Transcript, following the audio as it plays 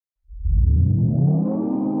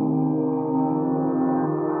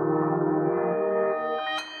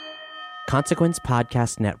Consequence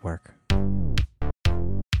Podcast Network.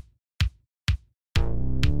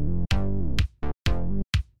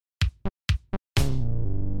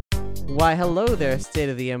 Why, hello there, State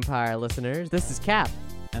of the Empire listeners. This is Cap.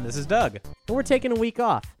 And this is Doug. And we're taking a week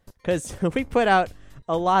off because we put out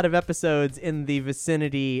a lot of episodes in the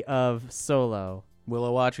vicinity of Solo.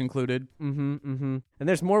 Willow Watch included. And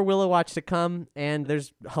there's more Willow Watch to come, and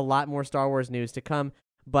there's a lot more Star Wars news to come,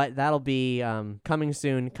 but that'll be coming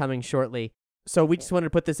soon, coming shortly. So we just wanted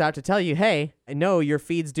to put this out to tell you, hey, no, your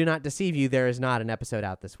feeds do not deceive you. There is not an episode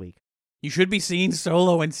out this week. You should be seeing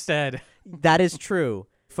Solo instead. That is true.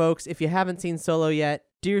 Folks, if you haven't seen Solo yet,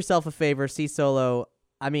 do yourself a favor, see Solo.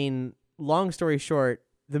 I mean, long story short,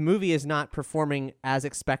 the movie is not performing as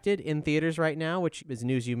expected in theaters right now, which is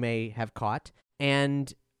news you may have caught.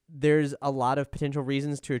 And there's a lot of potential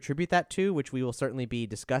reasons to attribute that to, which we will certainly be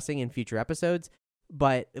discussing in future episodes.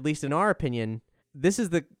 But at least in our opinion, this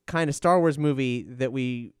is the kind of Star Wars movie that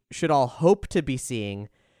we should all hope to be seeing.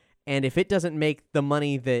 And if it doesn't make the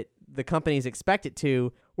money that the companies expect it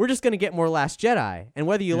to, we're just going to get more Last Jedi. And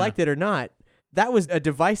whether you liked it or not, that was a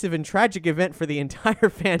divisive and tragic event for the entire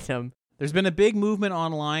fandom. There's been a big movement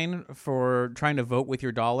online for trying to vote with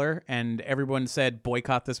your dollar, and everyone said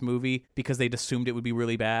boycott this movie because they'd assumed it would be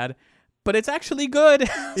really bad. But it's actually good.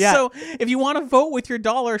 Yeah. So if you want to vote with your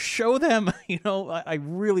dollar, show them. I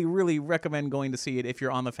really, really recommend going to see it if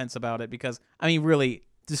you're on the fence about it, because, I mean, really,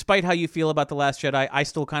 despite how you feel about The Last Jedi, I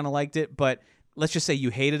still kind of liked it, but let's just say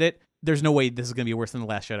you hated it. There's no way this is going to be worse than The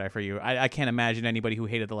Last Jedi for you. I can't imagine anybody who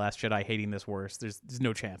hated The Last Jedi hating this worse. There's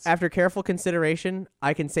no chance. After careful consideration,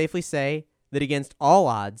 I can safely say that against all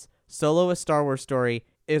odds, Solo: A Star Wars Story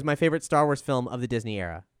is my favorite Star Wars film of the Disney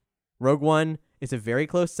era. Rogue One is a very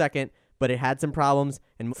close second, but it had some problems,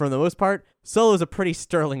 and for the most part, Solo is a pretty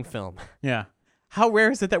sterling film. Yeah. How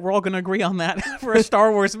rare is it that we're all going to agree on that for a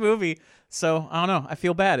Star Wars movie? So, I don't know. I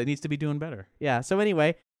feel bad. It needs to be doing better. Yeah, so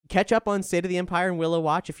anyway, catch up on State of the Empire and Willow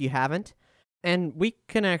Watch if you haven't. And we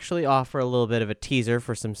can actually offer a little bit of a teaser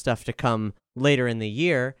for some stuff to come later in the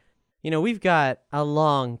year. We've got a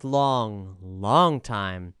long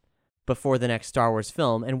time before the next Star Wars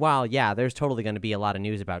film. And while, there's totally going to be a lot of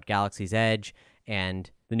news about Galaxy's Edge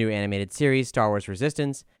and the new animated series, Star Wars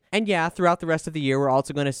Resistance. And throughout the rest of the year, we're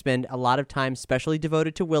also going to spend a lot of time specially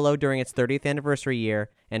devoted to Willow during its 30th anniversary year,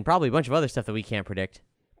 and probably a bunch of other stuff that we can't predict.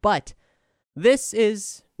 But this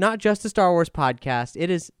is not just a Star Wars podcast, it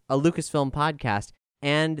is a Lucasfilm podcast,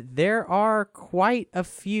 and there are quite a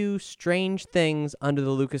few strange things under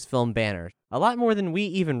the Lucasfilm banner. A lot more than we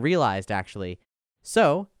even realized, actually.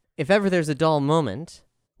 So, if ever there's a dull moment,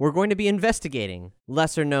 we're going to be investigating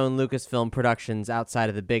lesser-known Lucasfilm productions outside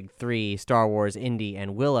of the big three, Star Wars, Indy,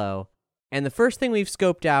 and Willow. And the first thing we've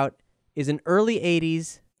scoped out is an early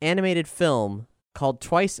 80s animated film called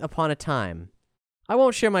Twice Upon a Time. I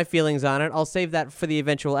won't share my feelings on it. I'll save that for the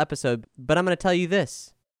eventual episode, but I'm going to tell you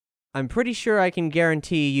this. I'm pretty sure I can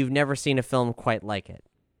guarantee you've never seen a film quite like it.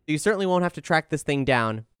 You certainly won't have to track this thing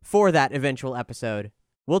down for that eventual episode.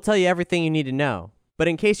 We'll tell you everything you need to know. But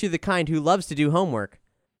in case you're the kind who loves to do homework,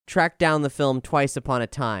 track down the film Twice Upon a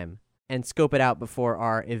Time and scope it out before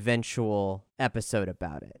our eventual episode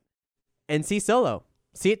about it. And see Solo.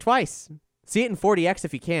 See it twice. See it in 40X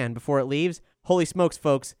if you can before it leaves. Holy smokes,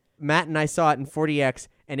 folks. Matt and I saw it in 40X,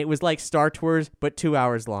 and it was like Star Tours, but 2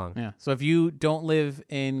 hours long. Yeah. So if you don't live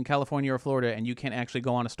in California or Florida and you can't actually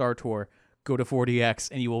go on a Star Tour, go to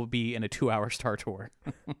 40X and you will be in a 2-hour Star Tour.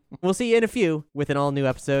 We'll see you in a few with an all-new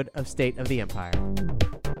episode of State of the Empire.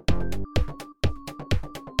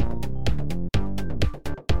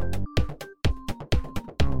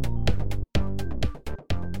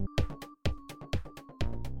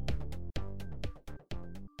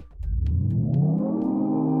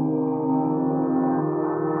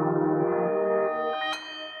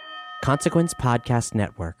 Consequence Podcast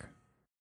Network.